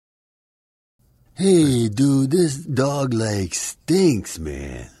Hey, dude, this dog like stinks,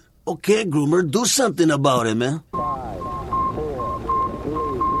 man. Okay, groomer, do something about it, man. 5, 4, 3,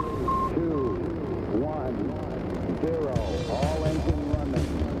 2, 1, 0. All engine running.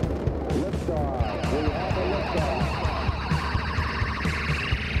 Liftoff. We have a liftoff.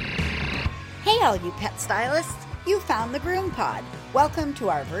 Hey, all you pet stylists. You found the GroomPod. Welcome to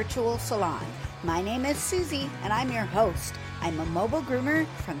our virtual salon. My name is Susie, and I'm your host. I'm a mobile groomer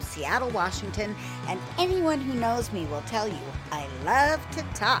from Seattle, Washington, and anyone who knows me will tell you I love to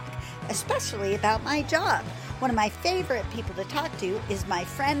talk, especially about my job. One of my favorite people to talk to is my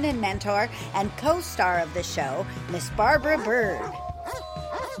friend and mentor and co-star of the show, Miss Barbara Bird.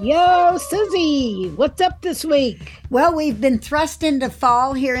 Yo, Susie, what's up this week? Well, we've been thrust into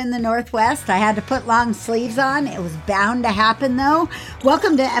fall here in the Northwest. I had to put long sleeves on. It was bound to happen, though.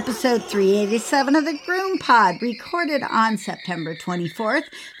 Welcome to episode 387 of the GroomPod, recorded on September 24th,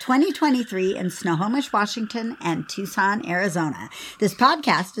 2023 in Snohomish, Washington, and Tucson, Arizona. This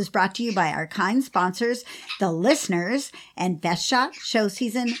podcast is brought to you by our kind sponsors, the listeners, and Best Shot, Show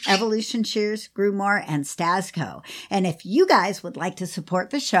Season, Evolution Shears, Groomers, and Stasco. And if you guys would like to support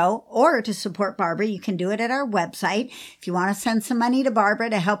the show or to support Barbara, you can do it at our website. If you want to send some money to Barbara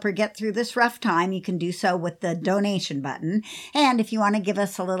to help her get through this rough time, you can do so with the donation button. And if you want to give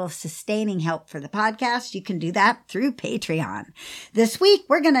us a little sustaining help for the podcast, you can do that through Patreon. This week,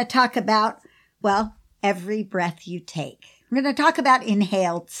 we're going to talk about, well, every breath you take. We're going to talk about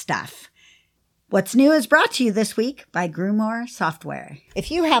inhaled stuff. What's New is brought to you this week by Groomers software. If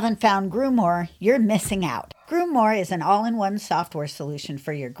you haven't found Groomers, you're missing out. Groomers is an all-in-one software solution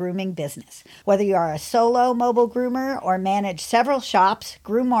for your grooming business. Whether you are a solo mobile groomer or manage several shops,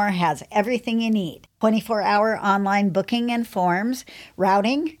 Groomers has everything you need. 24-hour online booking and forms,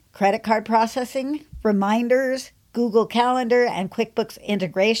 routing, credit card processing, reminders, Google Calendar and QuickBooks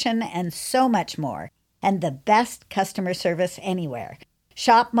integration, and so much more. And the best customer service anywhere.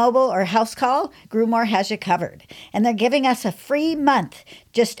 Shop, mobile, or house call, Groomers has you covered. And they're giving us a free month.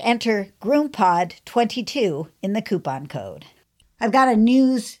 Just enter GroomPod22 in the coupon code. I've got a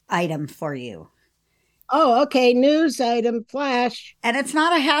news item for you. Oh, okay, news item, flash. And it's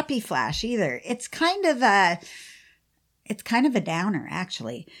not a happy flash either. It's kind of a downer,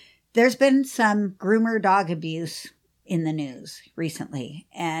 actually. There's been some groomer dog abuse in the news recently,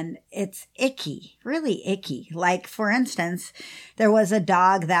 and it's icky, really icky. Like, for instance, there was a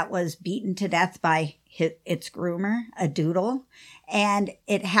dog that was beaten to death by its groomer, a doodle, and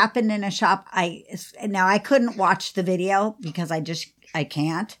it happened in a shop. Now I couldn't watch the video because I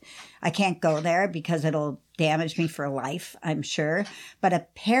can't go there because it'll damage me for life, I'm sure. But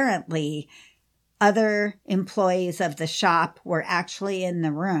apparently other employees of the shop were actually in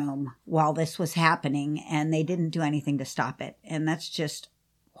the room while this was happening, and they didn't do anything to stop it. And that's just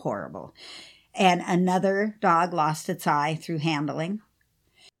horrible. And another dog lost its eye through handling.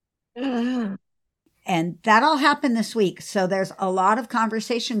 And that all happened this week. So there's a lot of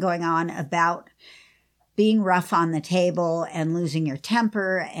conversation going on about being rough on the table and losing your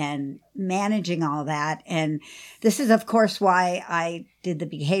temper and managing all that. And this is, of course, why I did the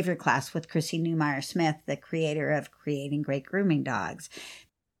behavior class with Chrissy Neumeier-Smith, the creator of Creating Great Grooming Dogs.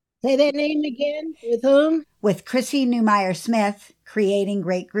 Say that name again. With whom? With Chrissy Neumeier-Smith, Creating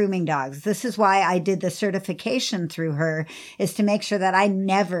Great Grooming Dogs. This is why I did the certification through her, is to make sure that I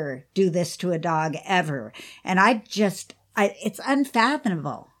never do this to a dog ever. And it's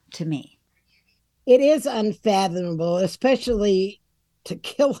unfathomable to me. It is unfathomable, especially to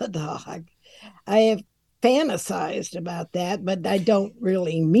kill a dog. I have fantasized about that, but I don't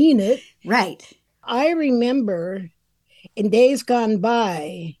really mean it. Right. I remember in days gone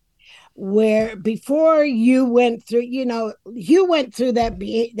by where before you went through, you went through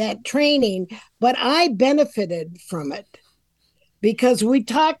that training, but I benefited from it. Because we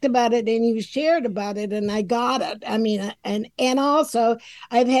talked about it and you shared about it and I got it. I mean, and also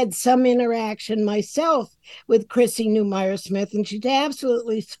I've had some interaction myself with Chrissy Neumeier-Smith, and she's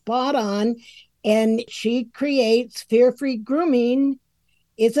absolutely spot on. And she creates fear-free grooming.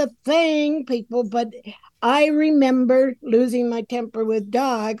 It's a thing, people, but I remember losing my temper with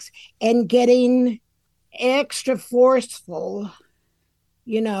dogs and getting extra forceful,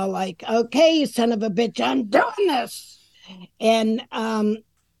 like, okay, you son of a bitch, I'm doing this. And I'm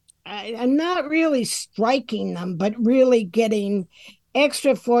not really striking them, but really getting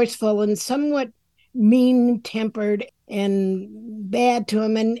extra forceful and somewhat mean-tempered and bad to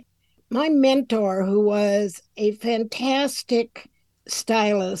them. And my mentor, who was a fantastic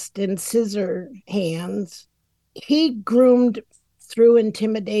stylist and scissor hands, he groomed through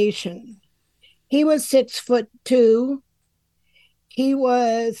intimidation. He was 6'2", he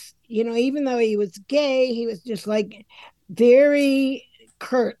was, even though he was gay, he was just like very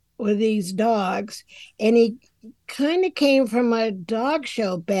curt with these dogs. And he kind of came from a dog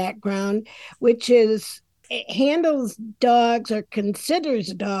show background, which is handles dogs or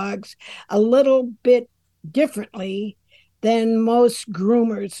considers dogs a little bit differently than most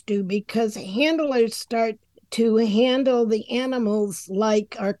groomers do, because handlers start to handle the animals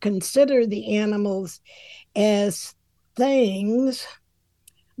like or consider the animals as things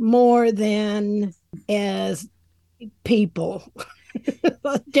more than as people.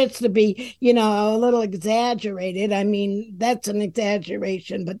 Just to be, a little exaggerated. I mean, that's an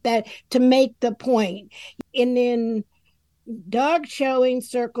exaggeration, but that to make the point. And in dog showing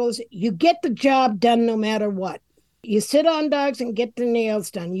circles, you get the job done no matter what. You sit on dogs and get the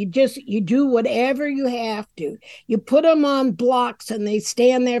nails done. You do whatever you have to. You put them on blocks and they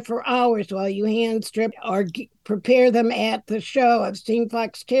stand there for hours while you hand strip or prepare them at the show. I've seen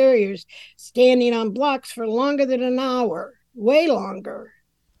fox terriers standing on blocks for longer than an hour, way longer.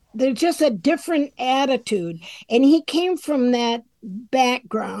 There's just a different attitude. And he came from that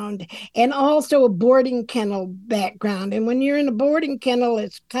background and also a boarding kennel background. And when you're in a boarding kennel,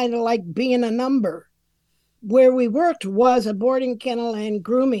 it's kind of like being a number. Where we worked was a boarding kennel and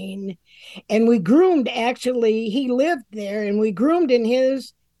grooming. And we groomed, actually, he lived there, and we groomed in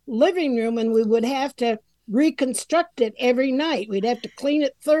his living room, and we would have to reconstruct it every night. We'd have to clean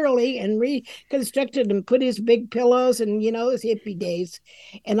it thoroughly and reconstruct it and put his big pillows and, his hippie days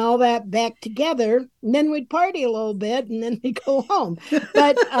and all that back together. And then we'd party a little bit and then we'd go home.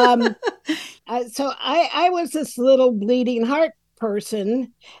 But so I was this little bleeding heart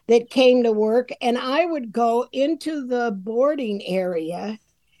person that came to work, and I would go into the boarding area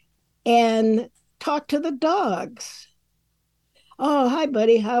and talk to the dogs. Oh, hi,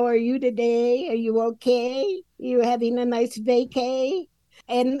 buddy. How are you today? Are you okay? You having a nice vacay?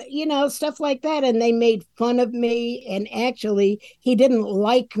 And, stuff like that. And they made fun of me. And actually, he didn't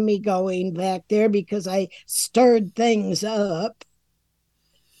like me going back there because I stirred things up.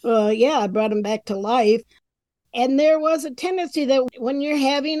 Yeah, I brought him back to life. And there was a tendency that when you're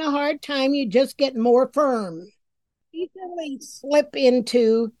having a hard time, you just get more firm. Easily slip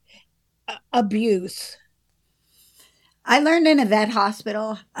into abuse. I learned in a vet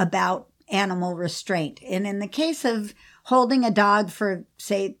hospital about animal restraint. And in the case of holding a dog for,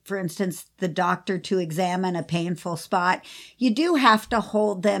 say, for instance, the doctor to examine a painful spot, you do have to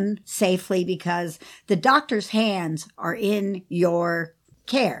hold them safely because the doctor's hands are in your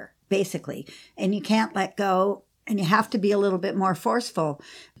care, basically, and you can't let go, and you have to be a little bit more forceful.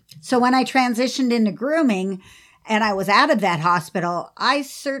 So when I transitioned into grooming and I was out of that hospital, I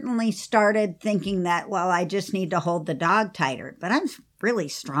certainly started thinking that, well, I just need to hold the dog tighter, but I'm really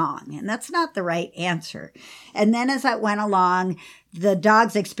strong, and that's not the right answer. And then as I went along, the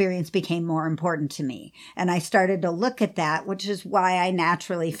dog's experience became more important to me, and I started to look at that, which is why I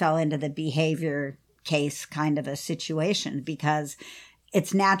naturally fell into the behavior case kind of a situation, because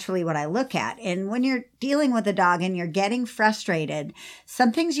it's naturally what I look at. And when you're dealing with a dog and you're getting frustrated,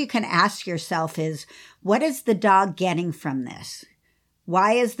 some things you can ask yourself is, what is the dog getting from this?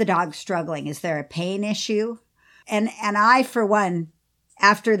 Why is the dog struggling? Is there a pain issue? And I, for one,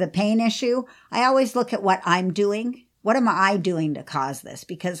 after the pain issue, I always look at what I'm doing. What am I doing to cause this?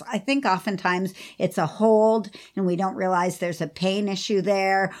 Because I think oftentimes it's a hold and we don't realize there's a pain issue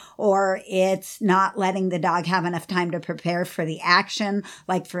there, or it's not letting the dog have enough time to prepare for the action.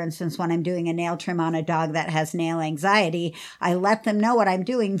 Like, for instance, when I'm doing a nail trim on a dog that has nail anxiety, I let them know what I'm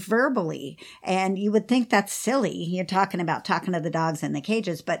doing verbally. And you would think that's silly. You're talking to the dogs in the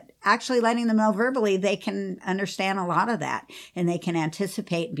cages, but actually letting them know verbally, they can understand a lot of that and they can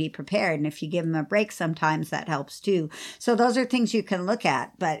anticipate and be prepared. And if you give them a break, sometimes that helps too. So those are things you can look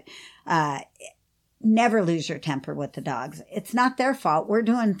at, but never lose your temper with the dogs. It's not their fault. We're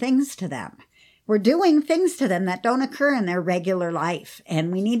doing things to them. We're doing things to them that don't occur in their regular life,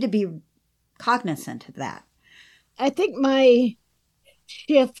 and we need to be cognizant of that. I think my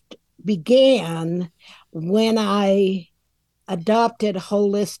shift began when I adopted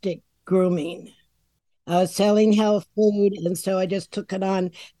holistic grooming. I was selling health food, and so I just took it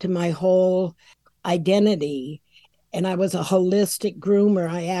on to my whole identity. And I was a holistic groomer.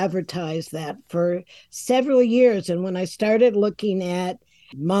 I advertised that for several years. And when I started looking at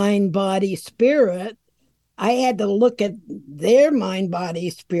mind, body, spirit, I had to look at their mind, body,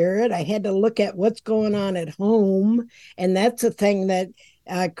 spirit. I had to look at what's going on at home. And that's a thing that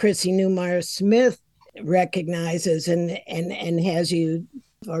Chrissy Newmeyer Smith recognizes and has you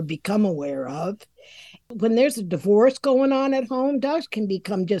or become aware of. When there's a divorce going on at home, dogs can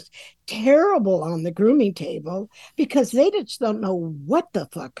become just terrible on the grooming table because they just don't know what the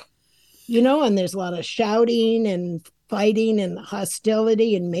fuck, and there's a lot of shouting and fighting and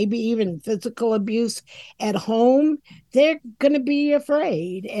hostility and maybe even physical abuse at home. They're going to be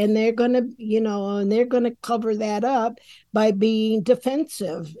afraid, and they're going to, and they're going to cover that up by being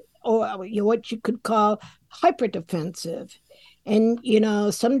defensive, or what you could call hyper defensive. And,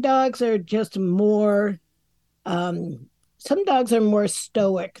 some dogs are just more some dogs are more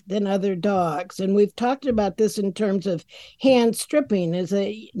stoic than other dogs, and we've talked about this in terms of hand stripping.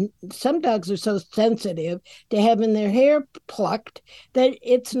 Some dogs are so sensitive to having their hair plucked that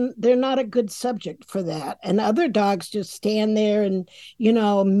they're not a good subject for that, and other dogs just stand there and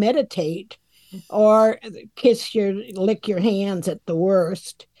meditate or lick your hands at the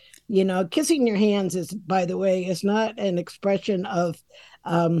worst. Kissing your hands is, by the way, is not an expression of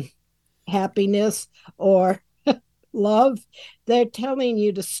happiness or love. They're telling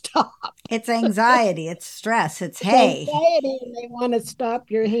you to stop. It's anxiety, it's stress, it's hey. Anxiety, and they want to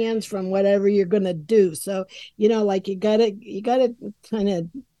stop your hands from whatever you're going to do. So, like you gotta kind of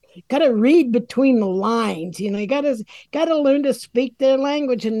gotta read between the lines. You gotta learn to speak their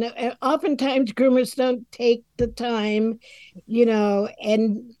language. And oftentimes groomers don't take the time,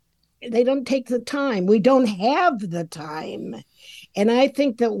 and they don't take the time. We don't have the time. And I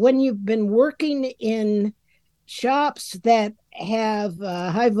think that when you've been working in shops that have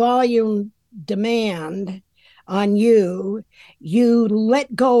high volume demand on you, you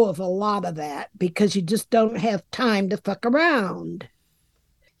let go of a lot of that because you just don't have time to fuck around.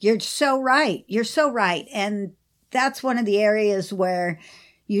 You're so right. You're so right. And that's one of the areas where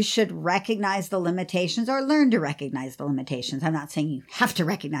you should recognize the limitations or learn to recognize the limitations. I'm not saying you have to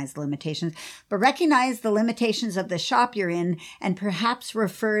recognize the limitations, but recognize the limitations of the shop you're in and perhaps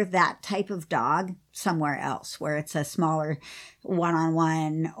refer that type of dog somewhere else where it's a smaller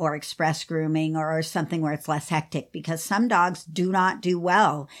one-on-one or express grooming or something where it's less hectic, because some dogs do not do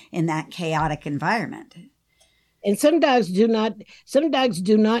well in that chaotic environment. And some dogs do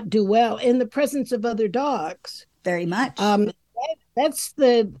not do well in the presence of other dogs. Very much. That's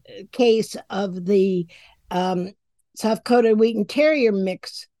the case of the soft-coated Wheaten Terrier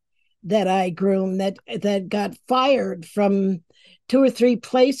mix that I groomed that got fired from 2 or 3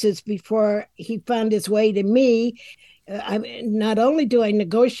 places before he found his way to me. Not only do I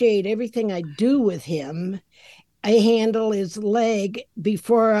negotiate everything I do with him, I handle his leg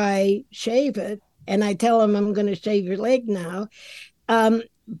before I shave it, and I tell him I'm going to shave your leg now.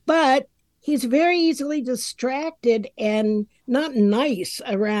 But he's very easily distracted and not nice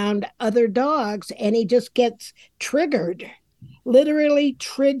around other dogs, and he just gets triggered, literally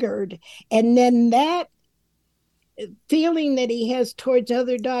triggered. And then that feeling that he has towards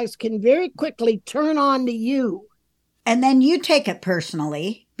other dogs can very quickly turn on to you. And then you take it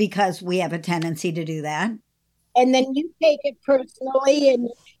personally, because we have a tendency to do that. And then you take it personally,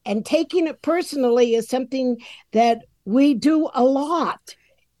 and taking it personally is something that we do a lot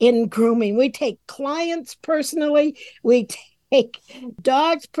in grooming. We take clients personally. We take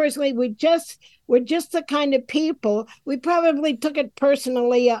dogs personally. We're just the kind of people. We probably took it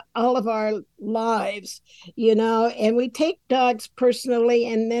personally all of our lives, and we take dogs personally,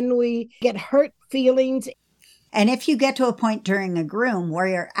 and then we get hurt feelings. And if you get to a point during a groom where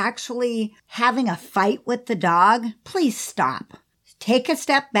you're actually having a fight with the dog, please stop. Take a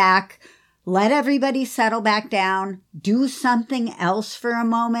step back. Let everybody settle back down, do something else for a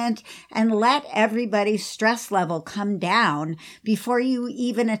moment, and let everybody's stress level come down before you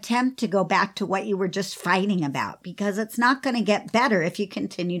even attempt to go back to what you were just fighting about, because it's not going to get better if you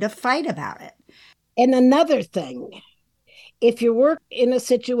continue to fight about it. And another thing, if you work in a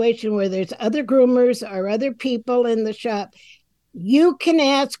situation where there's other groomers or other people in the shop, you can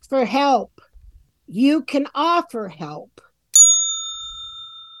ask for help. You can offer help.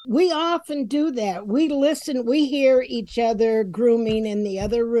 We often do that. We listen, we hear each other grooming in the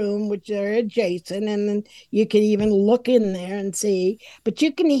other room, which are adjacent, and then you can even look in there and see, but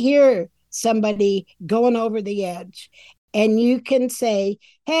you can hear somebody going over the edge, and you can say,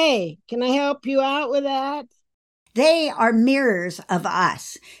 hey, can I help you out with that? They are mirrors of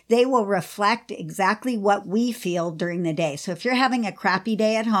us. They will reflect exactly what we feel during the day. So if you're having a crappy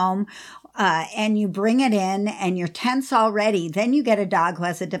day at home, and you bring it in and you're tense already, then you get a dog who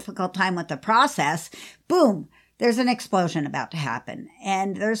has a difficult time with the process, boom, there's an explosion about to happen.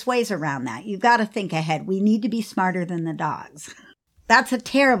 And there's ways around that. You've got to think ahead. We need to be smarter than the dogs. That's a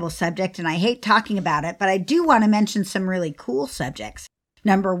terrible subject, and I hate talking about it, but I do want to mention some really cool subjects.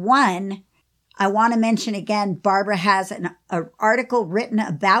 Number one, I want to mention again, Barbara has an article written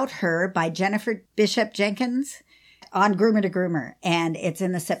about her by Jennifer Bishop Jenkins on Groomer to Groomer, and it's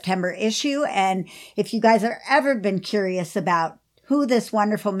in the September issue. And if you guys have ever been curious about who this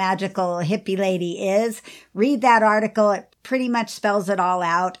wonderful, magical hippie lady is, read that article. It pretty much spells it all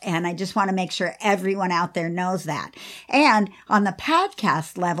out. And I just want to make sure everyone out there knows that. And on the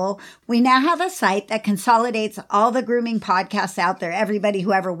podcast level, we now have a site that consolidates all the grooming podcasts out there. Everybody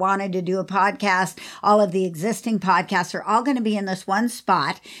who ever wanted to do a podcast, all of the existing podcasts are all going to be in this one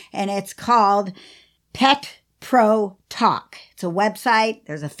spot. And it's called Pet Pro Talk. It's a website.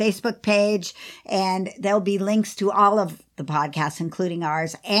 There's a Facebook page, and there'll be links to all of the podcasts, including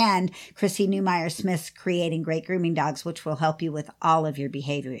ours, and Chrissy Newmeyer Smith's Creating Great Grooming Dogs, which will help you with all of your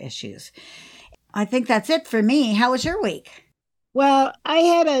behavior issues. I think that's it for me. How was your week? Well, I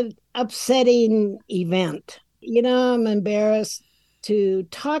had an upsetting event. I'm embarrassed to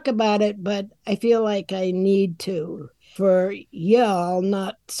talk about it, but I feel like I need to. For y'all,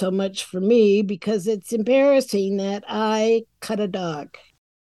 not so much for me, because it's embarrassing that I cut a dog.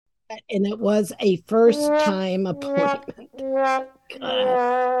 And it was a first-time appointment. God.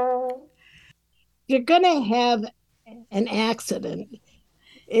 You're going to have an accident.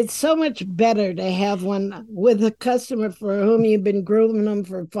 It's so much better to have one with a customer for whom you've been grooming them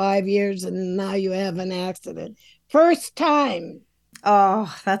for 5 years, and now you have an accident. First time.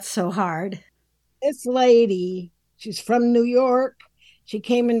 Oh, that's so hard. This lady... She's from New York. She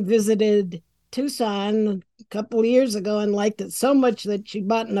came and visited Tucson a couple of years ago and liked it so much that she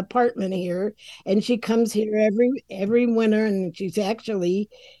bought an apartment here. And she comes here every winter, and she's actually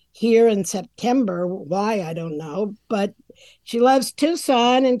here in September. Why, I don't know. But she loves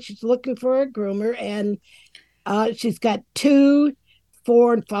Tucson, and she's looking for a groomer. And she's got 2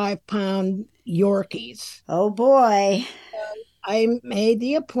 4 and 5 pound Yorkies. Oh, boy. I made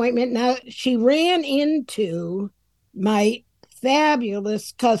the appointment. Now, she ran into my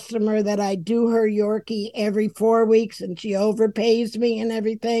fabulous customer that I do her Yorkie every 4 weeks, and she overpays me and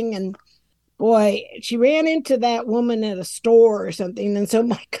everything. And boy, she ran into that woman at a store or something. And so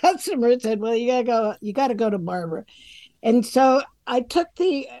my customer said, well, you gotta go to Barbara. And so I took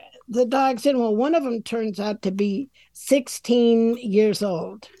the dogs in. Well, one of them turns out to be 16 years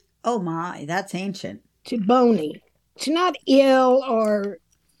old. Oh my, that's ancient. She's bony. She's not ill or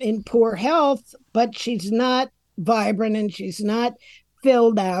in poor health, but she's not vibrant, and she's not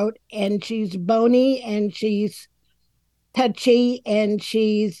filled out, and she's bony, and she's touchy, and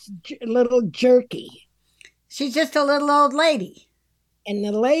she's a little jerky. She's just a little old lady. And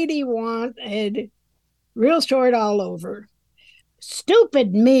the lady wanted real short all over.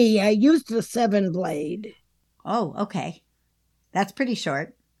 Stupid me, I used the 7-blade. Oh, okay. That's pretty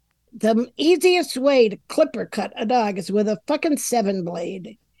short. The easiest way to clipper cut a dog is with a fucking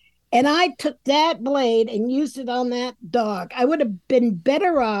 7-blade. And I took that blade and used it on that dog. I would have been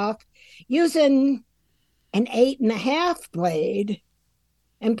better off using an 8.5 blade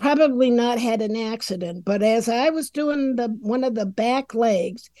and probably not had an accident. But as I was doing one of the back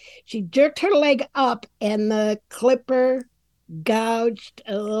legs, she jerked her leg up, and the clipper gouged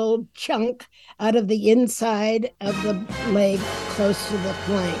a little chunk out of the inside of the leg close to the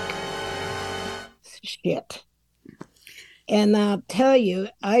flank. Shit. And I'll tell you,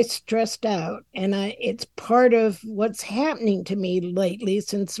 I stressed out, and it's part of what's happening to me lately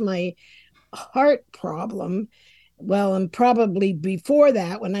since my heart problem. Well, and probably before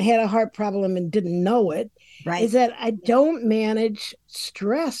that, when I had a heart problem and didn't know it, right, is that I don't manage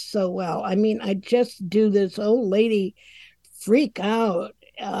stress so well. I mean, I just do this old lady freak out.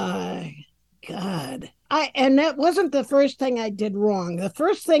 God. And that wasn't the first thing I did wrong. The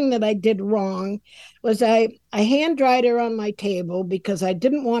first thing that I did wrong was I hand dried her on my table because I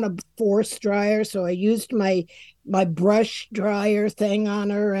didn't want a force dryer. So I used my brush dryer thing on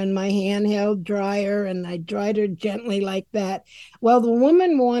her and my handheld dryer, and I dried her gently like that. Well, the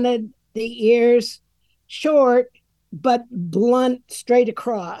woman wanted the ears short, but blunt straight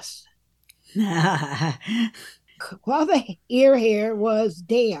across. While the ear hair was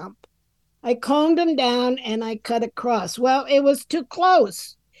damp, I combed them down and I cut across. Well, it was too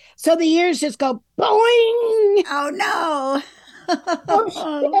close. So the ears just go boing. Oh, no.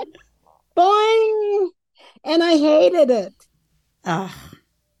 Oh, shit. Boing. And I hated it. Oh.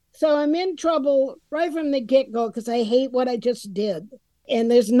 So I'm in trouble right from the get-go because I hate what I just did. And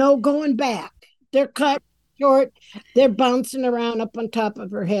there's no going back. They're cut short. They're bouncing around up on top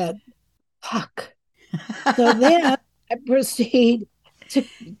of her head. Fuck. So then I proceed to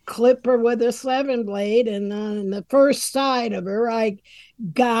clip her with a 7-blade, and on the first side of her, I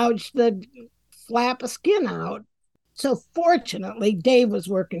gouged the flap of skin out. So fortunately, Dave was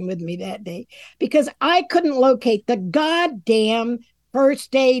working with me that day because I couldn't locate the goddamn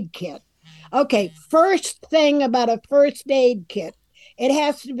first aid kit. Okay, first thing about a first aid kit, it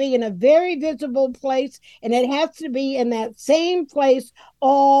has to be in a very visible place and it has to be in that same place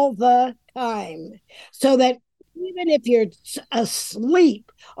all the time so that even if you're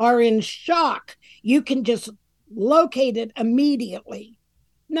asleep or in shock, you can just locate it immediately.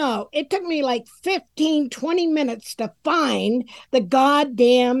 No, it took me like 15, 20 minutes to find the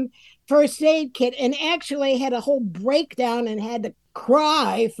goddamn first aid kit and actually had a whole breakdown and had to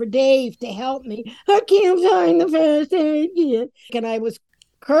cry for Dave to help me. I can't find the first aid kit. And I was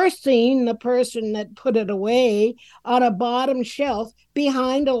cursing the person that put it away on a bottom shelf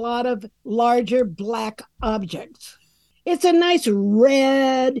behind a lot of larger black objects. It's a nice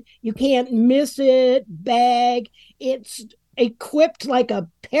red, you can't miss it bag. It's equipped like a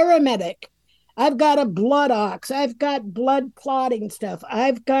paramedic. I've got a blood ox. I've got blood clotting stuff.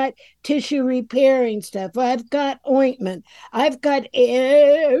 I've got tissue repairing stuff. I've got ointment. I've got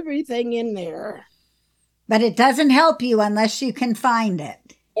everything in there. But it doesn't help you unless you can find it.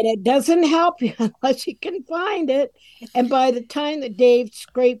 And it doesn't help you unless you can find it. And by the time that Dave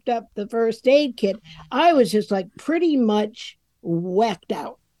scraped up the first aid kit, I was just like pretty much whacked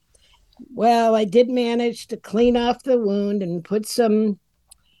out. Well, I did manage to clean off the wound and put some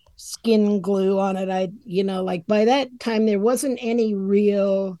skin glue on it. Like by that time, there wasn't any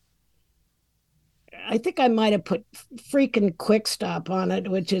real. I think I might have put freaking Quick Stop on it,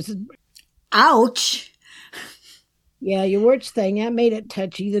 which is. Ouch. Yeah, your worst thing. That made it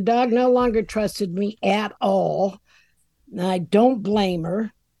touchy. The dog no longer trusted me at all. And I don't blame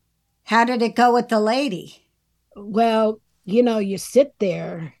her. How did it go with the lady? Well, you sit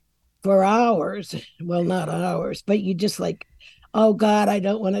there for hours. Well, not hours, but you just like, oh God, I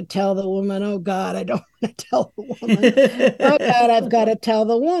don't want to tell the woman. Oh God, I don't want to tell the woman. Oh God, I've got to tell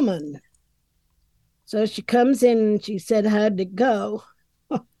the woman. So she comes in and she said, how'd it go?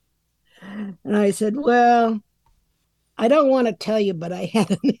 And I said, well, I don't want to tell you, but I had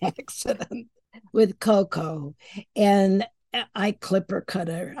an accident with Coco and I clipper cut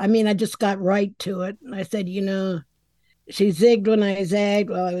her. I mean, I just got right to it. And I said, she zigged when I zagged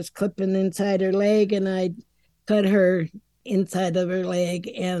while I was clipping inside her leg, and I cut her inside of her leg,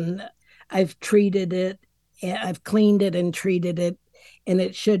 and I've treated it. I've cleaned it and treated it, and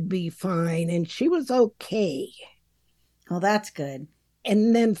it should be fine. And she was okay. Well, that's good.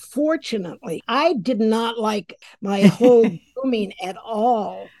 And then fortunately, I did not like my whole grooming at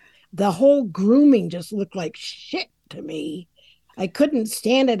all. The whole grooming just looked like shit to me. I couldn't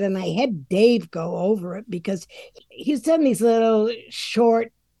stand it. And I had Dave go over it because he's done these little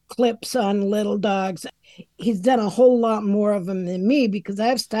short clips on little dogs. He's done a whole lot more of them than me because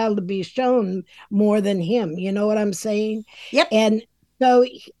I've styled to be shown more than him. You know what I'm saying? Yep. And so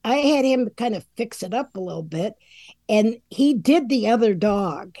I had him kind of fix it up a little bit. And he did the other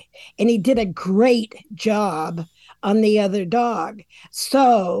dog, and he did a great job on the other dog.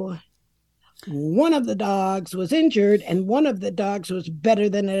 So one of the dogs was injured, and one of the dogs was better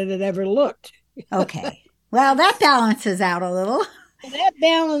than it had ever looked. Okay. Well, that balances out a little. That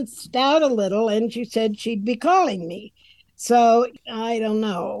balanced out a little, and she said she'd be calling me. So I don't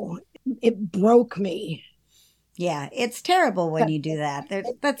know. It broke me. Yeah, it's terrible when you do that.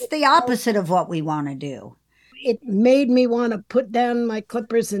 That's the opposite of what we want to do. It made me want to put down my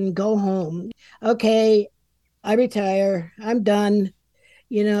clippers and go home. Okay, I retire. I'm done.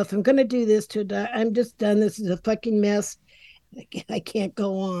 If I'm going to do this to a dog, I'm just done. This is a fucking mess. I can't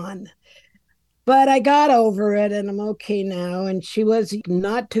go on. But I got over it and I'm okay now. And she was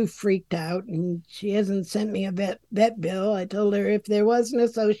not too freaked out. And she hasn't sent me a vet bill. I told her if there was an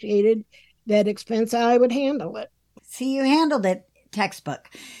associated vet expense, I would handle it. See, you handled it textbook,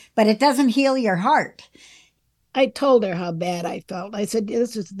 but it doesn't heal your heart. I told her how bad I felt. I said,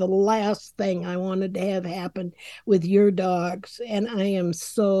 this is the last thing I wanted to have happen with your dogs. And I am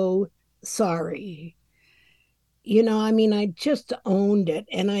so sorry. I just owned it.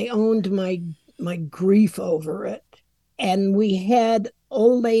 And I owned my grief over it. And we had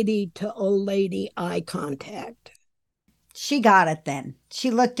old lady to old lady eye contact. She got it then.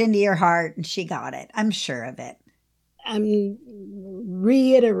 She looked into your heart and she got it. I'm sure of it. I'm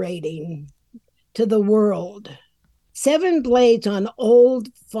reiterating to the world. 7 blades on old,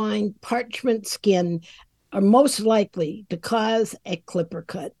 fine parchment skin are most likely to cause a clipper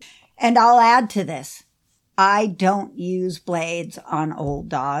cut. And I'll add to this. I don't use blades on old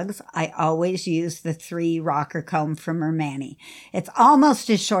dogs. I always use the 3 rocker comb from Romani. It's almost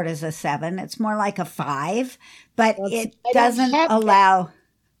as short as a 7. It's more like a 5, but it doesn't allow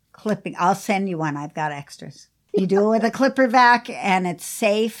clipping. I'll send you one. I've got extras. You do it with a clipper vac and it's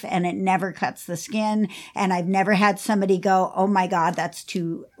safe and it never cuts the skin. And I've never had somebody go, oh my God, that's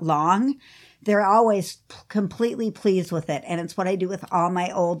too long. They're always completely pleased with it. And it's what I do with all my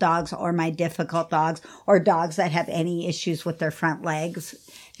old dogs or my difficult dogs or dogs that have any issues with their front legs,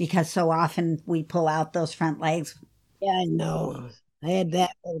 because so often we pull out those front legs. Yeah, I know. I had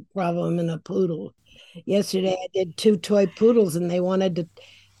that little problem in a poodle. Yesterday, I did 2 toy poodles and they wanted to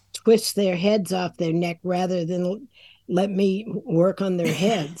twist their heads off their neck rather than let me work on their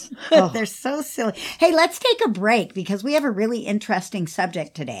heads. They're so silly. Hey, let's take a break because we have a really interesting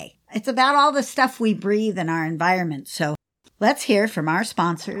subject today. It's about all the stuff we breathe in our environment. So let's hear from our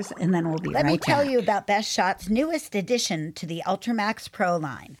sponsors and then we'll be right back. Let me tell you about Best Shot's newest addition to the Ultramax Pro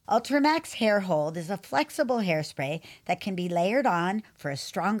line. Ultramax Hair Hold is a flexible hairspray that can be layered on for a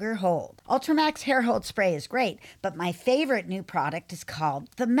stronger hold. Ultramax Hair Hold Spray is great, but my favorite new product is called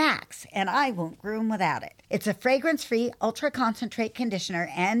the Max, and I won't groom without it. It's a fragrance-free ultra-concentrate conditioner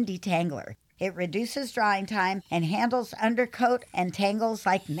and detangler. It reduces drying time and handles undercoat and tangles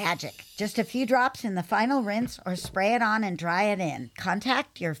like magic. Just a few drops in the final rinse or spray it on and dry it in.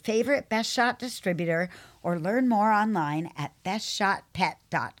 Contact your favorite Best Shot distributor or learn more online at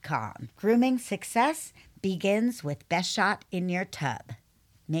bestshotpet.com. Grooming success begins with Best Shot in your tub.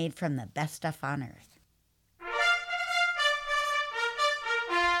 Made from the best stuff on earth.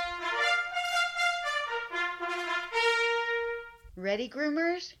 Ready,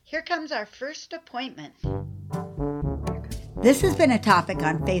 groomers? Here comes our first appointment. This has been a topic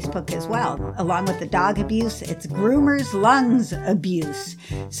on Facebook as well. Along with the dog abuse, it's groomers' lungs abuse.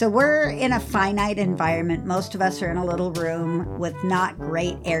 So we're in a finite environment. Most of us are in a little room with not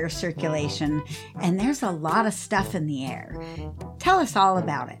great air circulation, and there's a lot of stuff in the air. Tell us all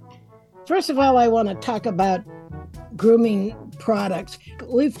about it. First of all, I want to talk about grooming products.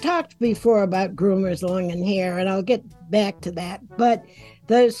 We've talked before about groomers' lung and hair, and I'll get back to that. But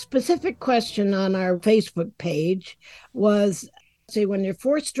the specific question on our Facebook page was, say, when you're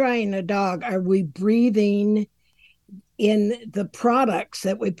force drying a dog, are we breathing in the products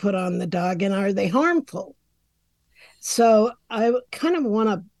that we put on the dog, and are they harmful? So I kind of want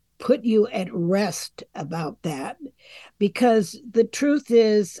to put you at rest about that, because the truth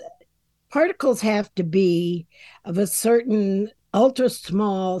is particles have to be of a certain ultra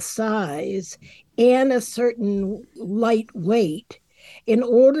small size and a certain light weight in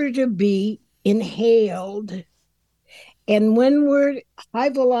order to be inhaled. And when we're high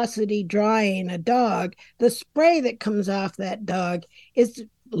velocity drying a dog, the spray that comes off that dog is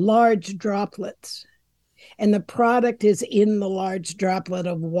large droplets, and the product is in the large droplet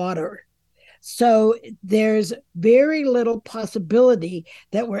of water. So there's very little possibility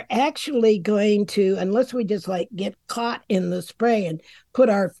that we're actually going to, unless we just like get caught in the spray and put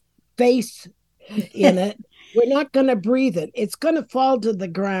our face in it, we're not going to breathe it. It's going to fall to the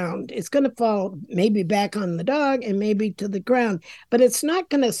ground. It's going to fall maybe back on the dog and maybe to the ground, but it's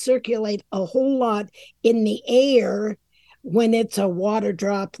not going to circulate a whole lot in the air when it's a water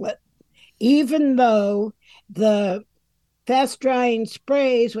droplet. Even though the fast drying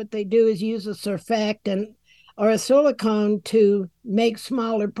sprays, what they do is use a surfactant or a silicone to make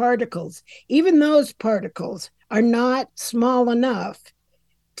smaller particles. Even those particles are not small enough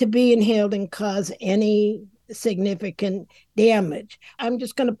to be inhaled and cause any significant damage. I'm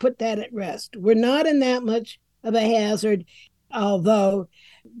just going to put that at rest. We're not in that much of a hazard, although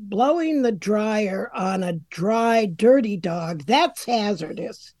blowing the dryer on a dry, dirty dog, that's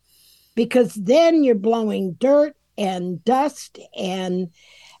hazardous, because then you're blowing dirt and dust and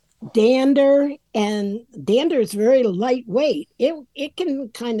dander, and dander is very lightweight. It can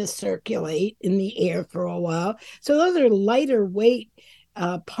kind of circulate in the air for a while. So those are lighter weight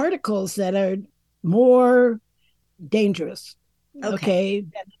particles that are more dangerous, okay,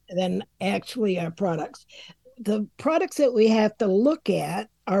 than actually our products. The products that we have to look at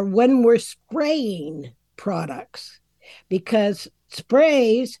are when we're spraying products, because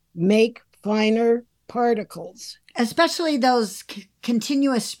sprays make finer particles. Especially those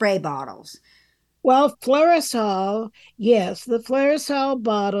continuous spray bottles. Well, Fluorosol, yes, the Fluorosol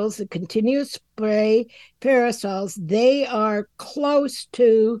bottles, the continuous spray aerosols, they are close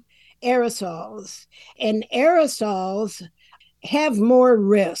to aerosols. And aerosols have more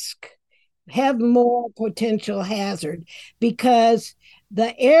risk, have more potential hazard, because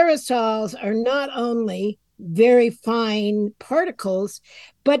the aerosols are not only very fine particles,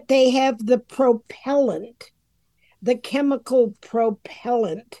 but they have the propellant, the chemical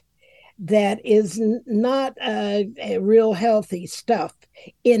propellant that is not a real healthy stuff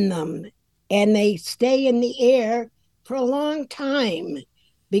in them. And they stay in the air for a long time.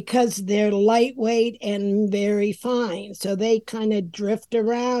 because they're lightweight and very fine. So they kind of drift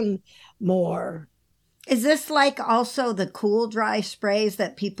around more. Is this like also the cool dry sprays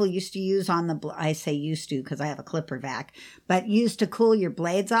that people used to use on I say used to because I have a clipper vac, but used to cool your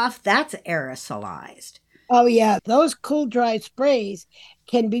blades off? That's aerosolized. Oh, yeah. Those cool dry sprays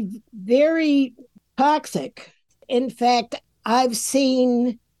can be very toxic. In fact, I'm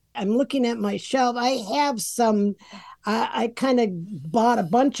looking at my shelf. I have some, I kind of bought a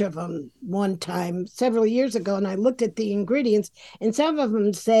bunch of them one time several years ago, and I looked at the ingredients, and some of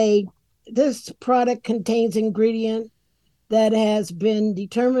them say this product contains ingredient that has been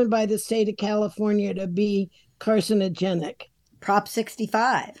determined by the state of California to be carcinogenic. Prop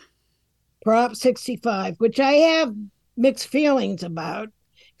 65. Prop 65, which I have mixed feelings about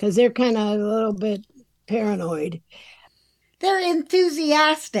because they're kind of a little bit paranoid. They're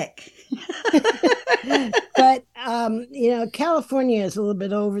enthusiastic. But, California is a little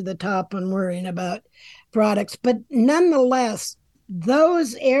bit over the top on worrying about products. But nonetheless,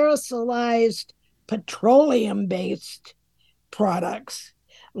 those aerosolized petroleum-based products,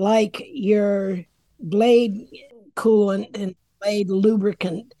 like your blade coolant and blade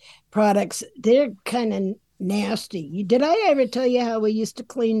lubricant products, they're kind of nasty. Did I ever tell you how we used to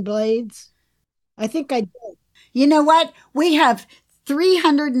clean blades? I think I did. You know what? We have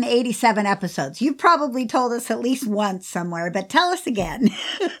 387 episodes. You've probably told us at least once somewhere, but tell us again.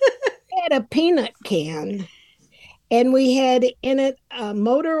 We had a peanut can, and we had in it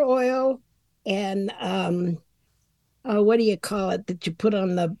motor oil and what do you call it that you put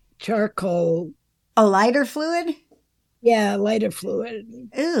on the charcoal? A lighter fluid? Yeah, lighter fluid.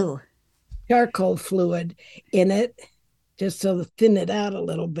 Ooh. Charcoal fluid in it, just to thin it out a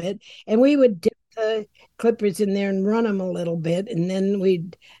little bit. And we would dip the clippers in there and run them a little bit, and then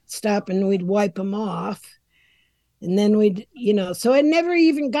we'd stop and we'd wipe them off. And then so it never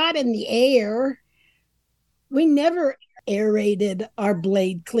even got in the air. We never aerated our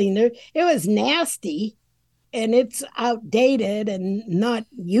blade cleaner. It was nasty, and it's outdated and not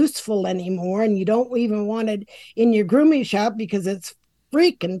useful anymore. And you don't even want it in your grooming shop because it's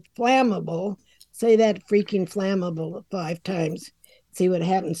freaking flammable. Say that freaking flammable 5 times. See what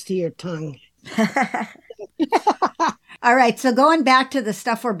happens to your tongue. All right. So going back to the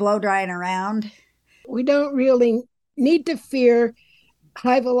stuff we're blow drying around. We don't really need to fear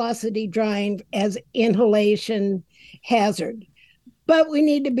high velocity drying as inhalation hazard. But we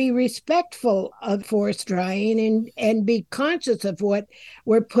need to be respectful of forced drying and be conscious of what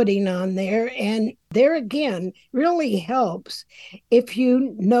we're putting on there. And there again, really helps if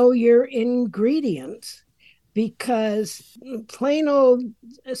you know your ingredients, because plain old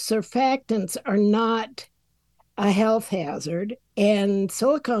surfactants are not a health hazard, and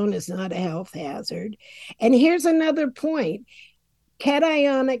silicone is not a health hazard. And here's another point.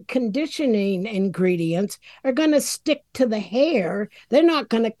 Cationic conditioning ingredients are going to stick to the hair. They're not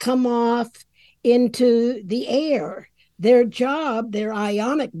going to come off into the air. Their job, they're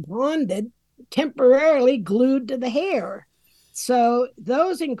ionic bonded, temporarily glued to the hair. So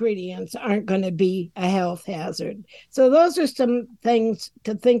those ingredients aren't going to be a health hazard. So those are some things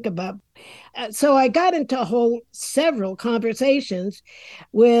to think about. So I got into several conversations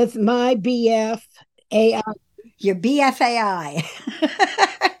with my BF AI. Your BFAI.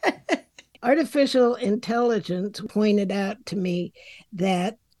 Artificial intelligence pointed out to me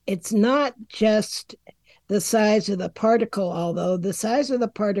that it's not just the size of the particle, although the size of the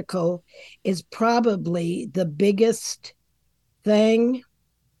particle is probably the biggest thing.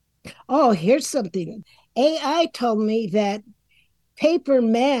 Oh, here's something. AI told me that paper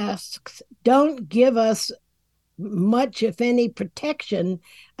masks don't give us much, if any, protection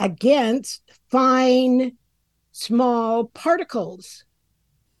against fine, small particles.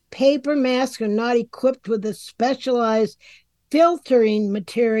 Paper masks are not equipped with the specialized filtering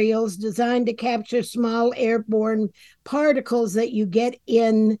materials designed to capture small airborne particles that you get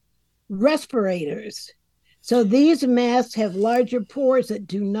in respirators. So these masks have larger pores that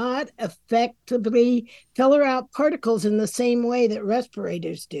do not effectively filter out particles in the same way that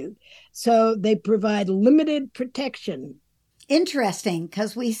respirators do. So they provide limited protection. Interesting,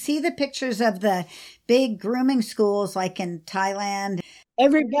 because we see the pictures of the big grooming schools like in Thailand.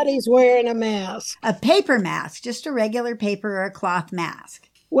 Everybody's wearing a mask. A paper mask, just a regular paper or a cloth mask.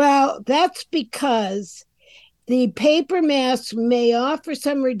 Well, that's because the paper masks may offer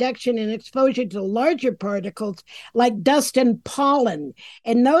some reduction in exposure to larger particles like dust and pollen.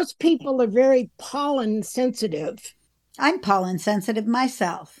 And those people are very pollen sensitive. I'm pollen sensitive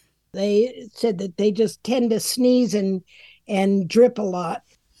myself. They said that they just tend to sneeze and drip a lot.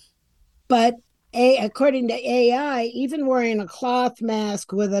 But according to AI, even wearing a cloth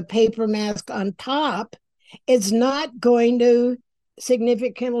mask with a paper mask on top is not going to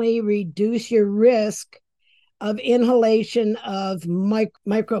significantly reduce your risk of inhalation of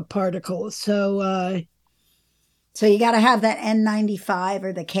microparticles. So you got to have that N95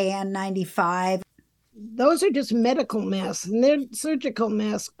 or the KN95. Those are just medical masks, and their surgical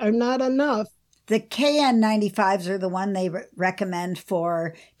masks are not enough. The KN95s are the one they recommend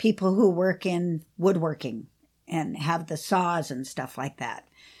for people who work in woodworking and have the saws and stuff like that.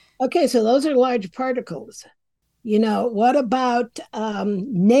 Okay, so those are large particles. What about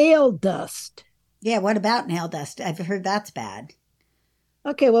nail dust? Yeah, what about nail dust? I've heard that's bad.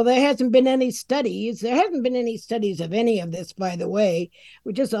 Okay, well, there hasn't been any studies. There hasn't been any studies of any of this, by the way.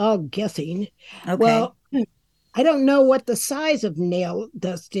 We're just all guessing. Okay. Well, I don't know what the size of nail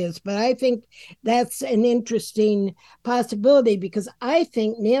dust is, but I think that's an interesting possibility because I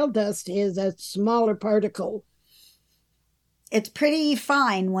think nail dust is a smaller particle. It's pretty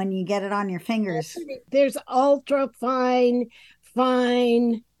fine when you get it on your fingers. There's ultra fine,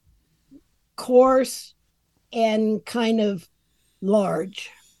 fine, coarse, and kind of large.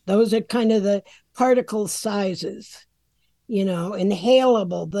 Those are kind of the particle sizes.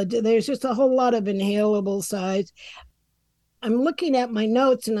 Inhalable. There's just a whole lot of inhalable size. I'm looking at my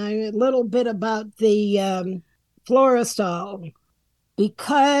notes and a little bit about the fluorosol.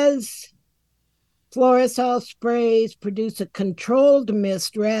 Because fluorosol sprays produce a controlled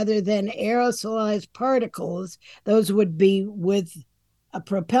mist rather than aerosolized particles, those would be with a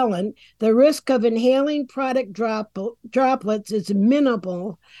propellant, the risk of inhaling product droplets is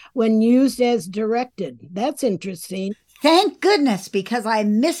minimal when used as directed. That's interesting. Thank goodness, because I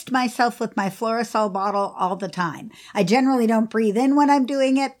missed myself with my fluorosol bottle all the time. I generally don't breathe in when I'm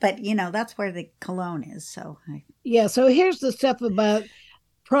doing it, but that's where the cologne is. So here's the stuff about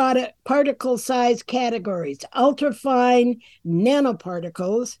particle size categories: ultrafine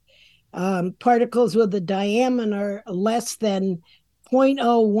nanoparticles, particles with a diameter less than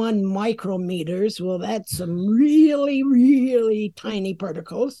 0.01 micrometers. Well, that's some really, really tiny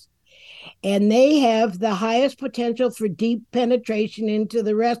particles. And they have the highest potential for deep penetration into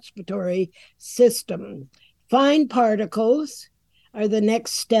the respiratory system. Fine particles are the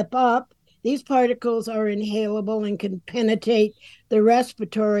next step up. These particles are inhalable and can penetrate the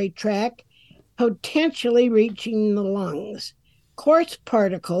respiratory tract, potentially reaching the lungs. Coarse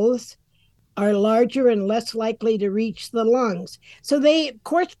particles are larger and less likely to reach the lungs. So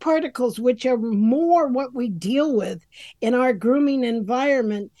coarse particles, which are more what we deal with in our grooming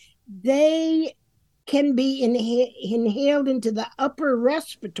environment, they can be inhaled into the upper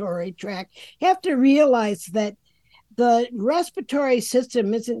respiratory tract. You have to realize that the respiratory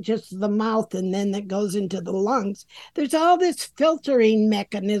system isn't just the mouth and then that goes into the lungs. There's all this filtering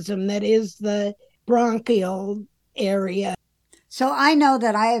mechanism that is the bronchial area. So I know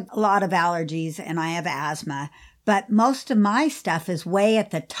that I have a lot of allergies and I have asthma, but most of my stuff is way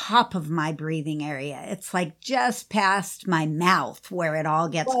at the top of my breathing area. It's like just past my mouth where it all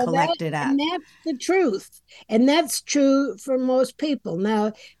gets collected up. And that's the truth. And that's true for most people.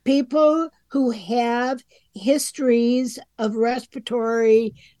 Now, people who have histories of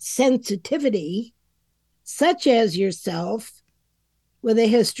respiratory sensitivity, such as yourself, with a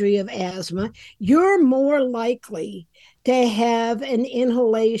history of asthma, you're more likely to have an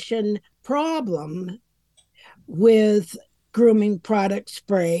inhalation problem with grooming product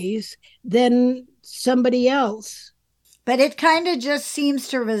sprays than somebody else. But it kind of just seems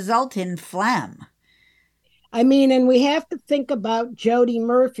to result in phlegm. I mean, and we have to think about Jody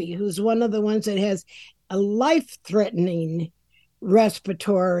Murphy, who's one of the ones that has a life-threatening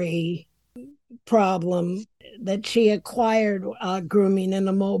respiratory problem that she acquired grooming in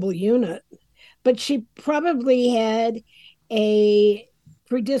a mobile unit. But she probably had a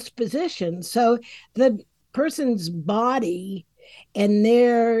predisposition. So the person's body and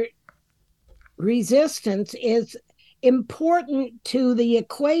their resistance is important to the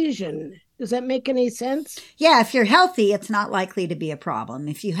equation. Does that make any sense? Yeah, if you're healthy, it's not likely to be a problem.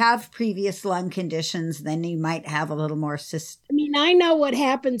 If you have previous lung conditions, then you might have a little more I mean, I know what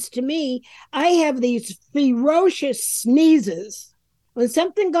happens to me. I have these ferocious sneezes. When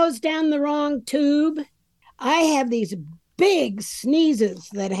something goes down the wrong tube, I have these big sneezes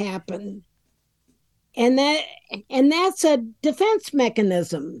that happen. And that's a defense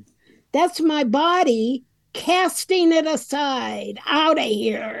mechanism. That's my body casting it aside, out of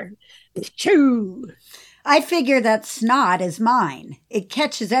here. Choo. I figure that snot is mine. It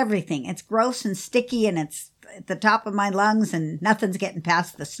catches everything. It's gross and sticky and it's at the top of my lungs and nothing's getting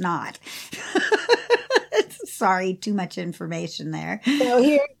past the snot. Sorry, too much information there.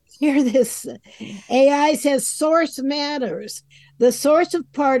 So Hear this. AI says source matters. The source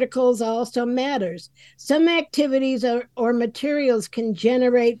of particles also matters. Some activities or materials can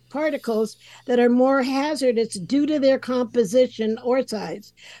generate particles that are more hazardous due to their composition or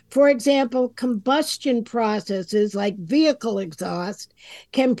size. For example, combustion processes like vehicle exhaust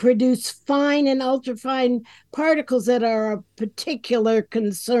can produce fine and ultrafine particles that are of particular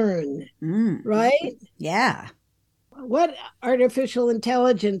concern, right? Yeah. What artificial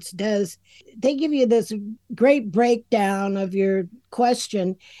intelligence does, they give you this great breakdown of your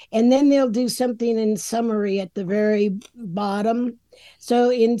question, and then they'll do something in summary at the very bottom. So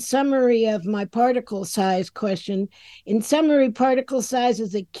in summary of my particle size question, in summary, particle size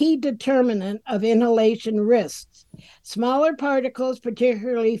is a key determinant of inhalation risks. Smaller particles,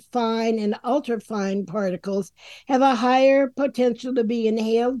 particularly fine and ultrafine particles, have a higher potential to be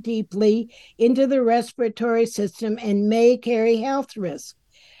inhaled deeply into the respiratory system and may carry health risks.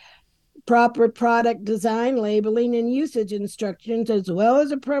 Proper product design, labeling, and usage instructions, as well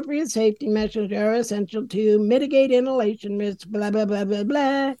as appropriate safety measures, are essential to mitigate inhalation risks, blah, blah, blah, blah,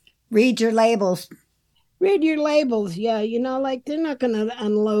 blah. Read your labels. Read your labels. Yeah, like they're not going to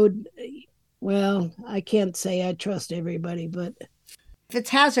unload. Well, I can't say I trust everybody, but if it's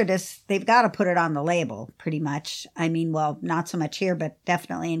hazardous, they've got to put it on the label, pretty much. I mean, well, not so much here, but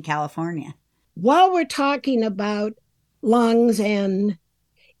definitely in California. While we're talking about lungs and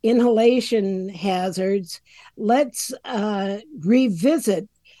inhalation hazards, let's revisit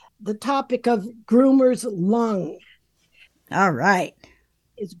the topic of groomer's lung. All right.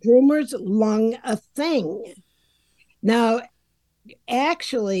 Is groomer's lung a thing? Now,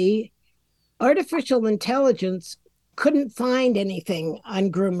 actually, artificial intelligence couldn't find anything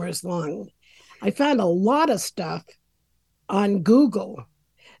on groomer's lung. I found a lot of stuff on Google.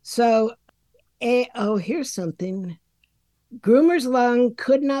 So, here's something. Groomer's lung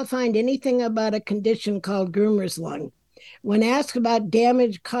could not find anything about a condition called groomer's lung. When asked about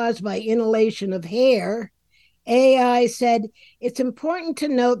damage caused by inhalation of hair, AI said, it's important to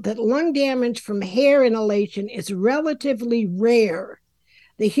note that lung damage from hair inhalation is relatively rare.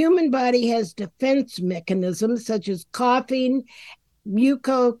 The human body has defense mechanisms such as coughing,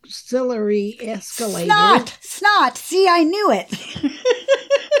 mucociliary escalators. Snot. See, I knew it.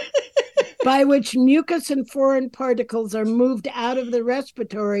 By which mucus and foreign particles are moved out of the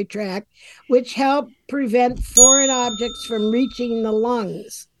respiratory tract, which help prevent foreign objects from reaching the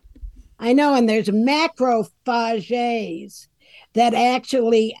lungs. I know, and there's macrophages that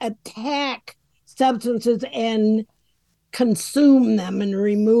actually attack substances and consume them and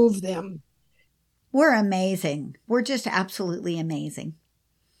remove them. We're amazing. We're just absolutely amazing.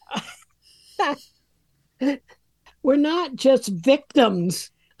 We're not just victims.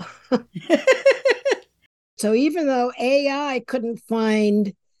 So even though AI couldn't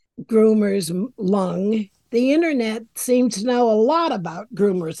find groomer's lung, the internet seems to know a lot about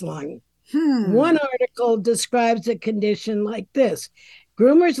groomer's lung. One article describes a condition like this.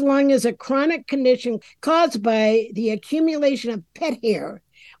 Groomer's lung is a chronic condition caused by the accumulation of pet hair.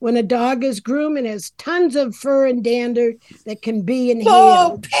 When a dog is groomed, it has tons of fur and dander that can be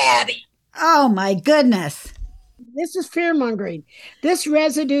inhaled. Oh, Patty! Oh, my goodness. This is fear-mongering. This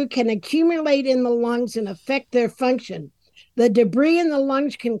residue can accumulate in the lungs and affect their function. The debris in the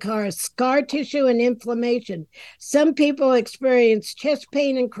lungs can cause scar tissue and inflammation. Some people experience chest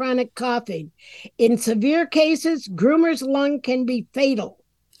pain and chronic coughing. In severe cases, groomer's lung can be fatal.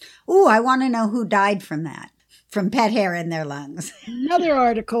 Ooh, I want to know who died from that, from pet hair in their lungs. Another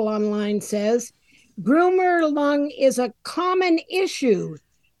article online says, groomer lung is a common issue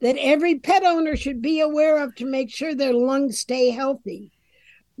that every pet owner should be aware of to make sure their lungs stay healthy.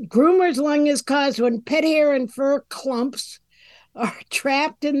 Groomer's lung is caused when pet hair and fur clumps are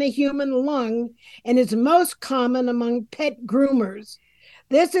trapped in the human lung and is most common among pet groomers.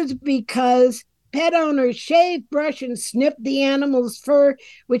 This is because pet owners shave, brush, and snip the animal's fur,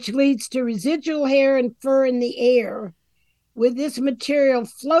 which leads to residual hair and fur in the air. With this material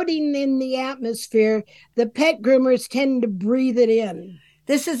floating in the atmosphere, the pet groomers tend to breathe it in.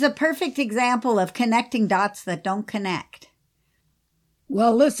 This is a perfect example of connecting dots that don't connect.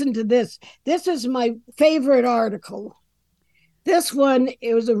 Well, listen to this. This is my favorite article. This one,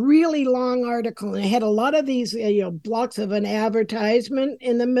 it was a really long article, and it had a lot of these blocks of an advertisement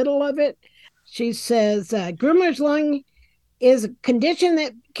in the middle of it. She says, groomer's lung is a condition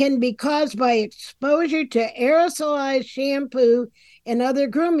that can be caused by exposure to aerosolized shampoo and other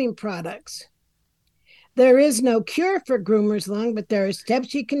grooming products. There is no cure for groomer's lung, but there are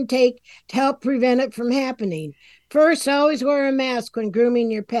steps you can take to help prevent it from happening. First, always wear a mask when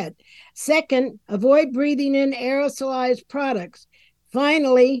grooming your pet. Second, avoid breathing in aerosolized products.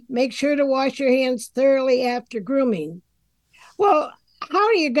 Finally, make sure to wash your hands thoroughly after grooming. Well, how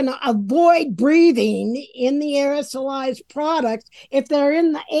are you going to avoid breathing in the aerosolized products if they're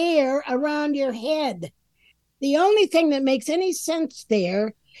in the air around your head? The only thing that makes any sense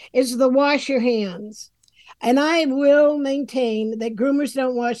there is the wash your hands. And I will maintain that groomers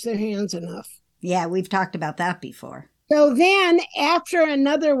don't wash their hands enough. Yeah, we've talked about that before. So then, after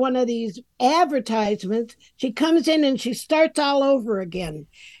another one of these advertisements, she comes in and she starts all over again.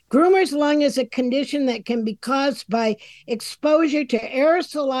 Groomer's lung is a condition that can be caused by exposure to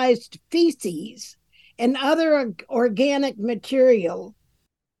aerosolized feces and other organic material.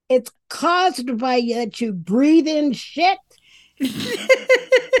 It's caused by that you breathe in shit.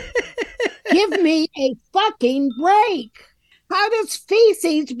 Give me a fucking break. How does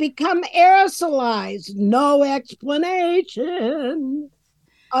feces become aerosolized? No explanation.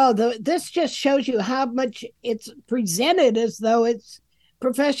 Oh, this just shows you how much it's presented as though it's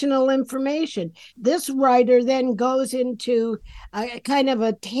professional information. This writer then goes into a kind of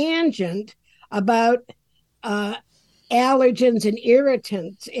a tangent about allergens and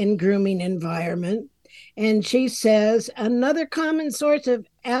irritants in grooming environment. And she says another common source of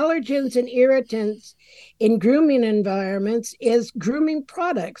allergens and irritants in grooming environments is grooming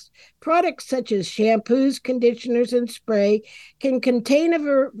products. Products such as shampoos, conditioners, and spray can contain a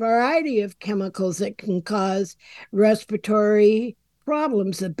variety of chemicals that can cause respiratory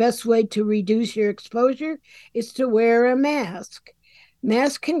problems. The best way to reduce your exposure is to wear a mask.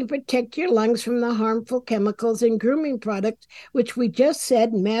 Masks can protect your lungs from the harmful chemicals in grooming products, which we just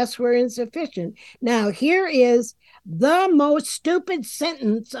said masks were insufficient. Now, here is the most stupid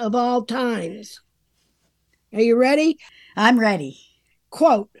sentence of all times. Are you ready? I'm ready.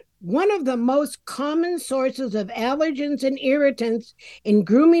 Quote, one of the most common sources of allergens and irritants in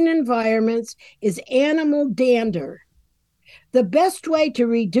grooming environments is animal dander. The best way to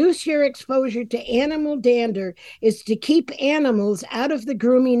reduce your exposure to animal dander is to keep animals out of the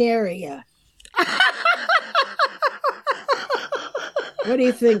grooming area. What do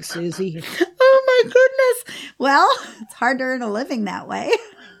you think, Susie? Oh, my goodness. Well, it's hard to earn a living that way.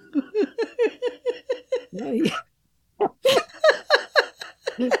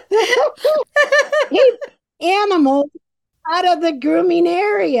 Keep animals out of the grooming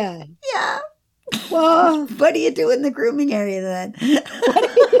area. Yeah. Well, what do you do in the grooming area then? Isn't that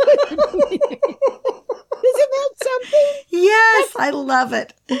something? Yes, I love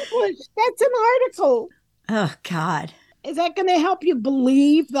it. That's an article. Oh, God. Is that going to help you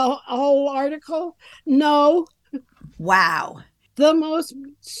believe the whole article? No. Wow. The most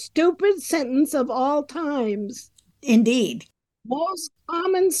stupid sentence of all times. Indeed. Most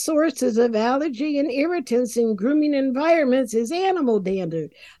common sources of allergy and irritants in grooming environments is animal dander.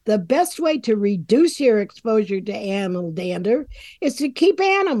 The best way to reduce your exposure to animal dander is to keep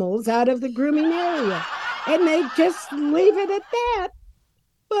animals out of the grooming area. And they just leave it at that.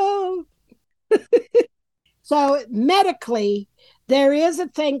 Well, so medically, there is a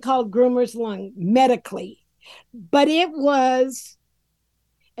thing called groomer's lung, medically. But it was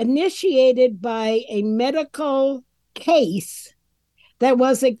initiated by a medical case that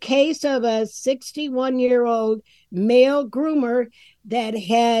was a case of a 61-year-old male groomer that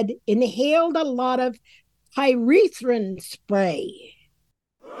had inhaled a lot of pyrethrin spray.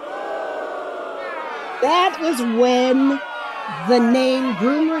 That was when the name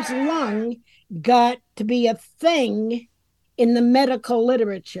groomer's lung got to be a thing in the medical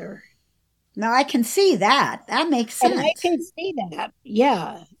literature. Now, I can see that. That makes sense. And I can see that.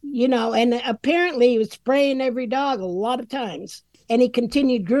 Yeah. You know, and apparently he was spraying every dog a lot of times. And he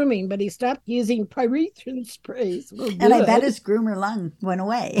continued grooming, but he stopped using pyrethrin sprays. Well, and I bet his groomer lung went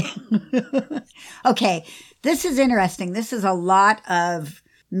away. Okay, this is interesting. This is a lot of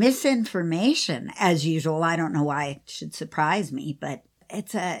misinformation, as usual. I don't know why it should surprise me, but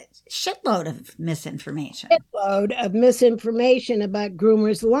it's a shitload of misinformation. Shitload of misinformation about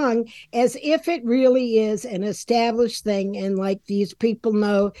groomer's lung, as if it really is an established thing, and like these people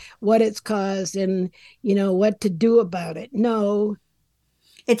know what it's caused and, you know, what to do about it. No.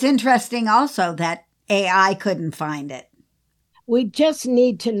 It's interesting also that AI couldn't find it. We just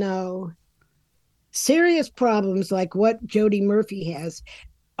need to know serious problems like what Jody Murphy has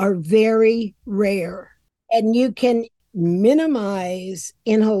are very rare, and you can minimize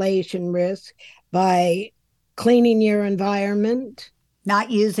inhalation risk by cleaning your environment, not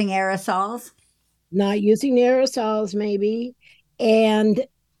using aerosols, maybe, and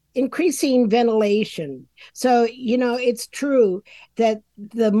increasing ventilation. So, you know, it's true that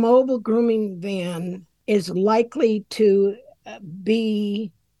the mobile grooming van is likely to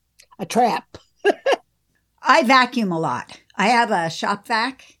be a trap. I vacuum a lot. I have a shop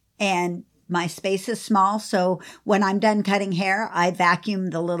vac and my space is small. So when I'm done cutting hair, I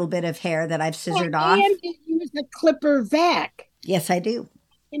vacuum the little bit of hair that I've scissored off. And you use a clipper vac. Yes, I do.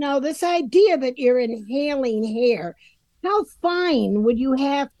 You know, this idea that you're inhaling hair, how fine would you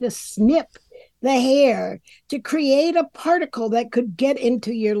have to snip the hair to create a particle that could get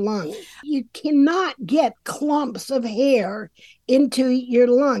into your lung? You cannot get clumps of hair into your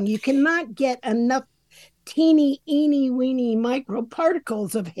lung. You cannot get enough teeny, weeny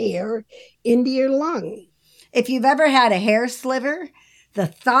microparticles of hair into your lung. If you've ever had a hair sliver, the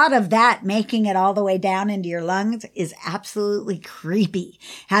thought of that making it all the way down into your lungs is absolutely creepy.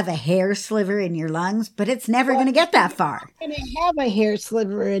 Have a hair sliver in your lungs, but it's never going to get that far. You're going to have a hair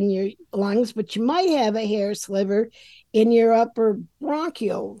sliver in your lungs, but you might have a hair sliver in your upper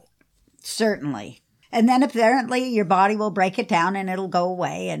bronchial. Certainly. And then apparently your body will break it down and it'll go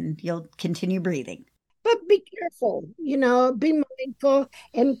away and you'll continue breathing. But be careful, be mindful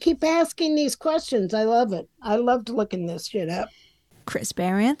and keep asking these questions. I love it. I loved looking this shit up. Chris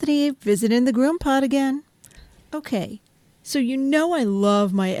Bear Anthony visiting the GroomPod again. Okay, so I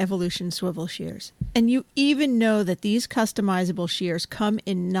love my Evolution swivel shears. And you even know that these customizable shears come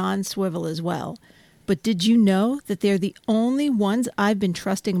in non-swivel as well. But did you know that they're the only ones I've been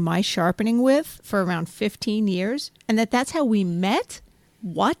trusting my sharpening with for around 15 years? And that's how we met?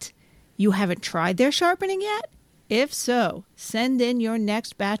 What? You haven't tried their sharpening yet? If so, send in your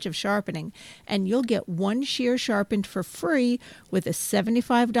next batch of sharpening and you'll get one shear sharpened for free with a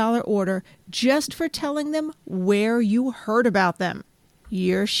 $75 order just for telling them where you heard about them.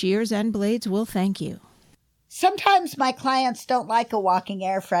 Your shears and blades will thank you. Sometimes my clients don't like a walking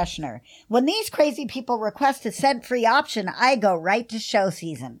air freshener. When these crazy people request a scent-free option, I go right to Show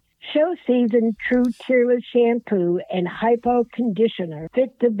Season. Show Season True Tearless Shampoo and Hypo Conditioner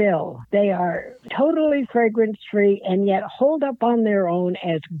fit the bill. They are totally fragrance-free and yet hold up on their own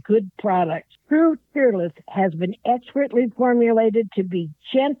as good products. True Tearless has been expertly formulated to be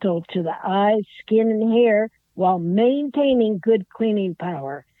gentle to the eyes, skin, and hair while maintaining good cleaning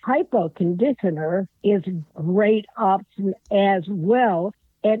power. Hypo Conditioner is a great option as well.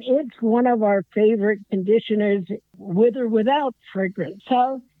 And it's one of our favorite conditioners with or without fragrance.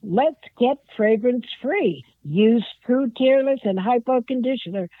 So let's get fragrance free. Use True Tearless and Hypo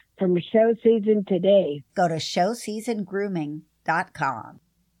Conditioner from Show Season today. Go to showseasongrooming.com.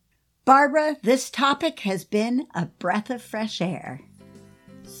 Barbara, this topic has been a breath of fresh air.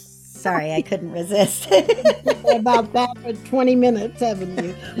 Sorry, I couldn't resist. About that for 20 minutes, haven't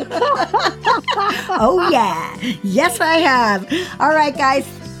you? Oh, yeah. Yes, I have. All right, guys.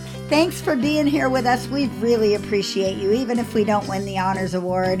 Thanks for being here with us. We really appreciate you. Even if we don't win the Honors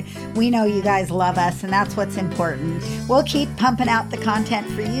Award, we know you guys love us, and that's what's important. We'll keep pumping out the content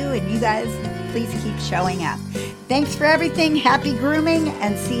for you, and you guys, please keep showing up. Thanks for everything. Happy grooming,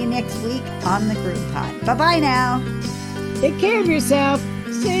 and see you next week on the GroomPod. Bye-bye now. Take care of yourself.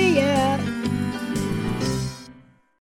 See ya.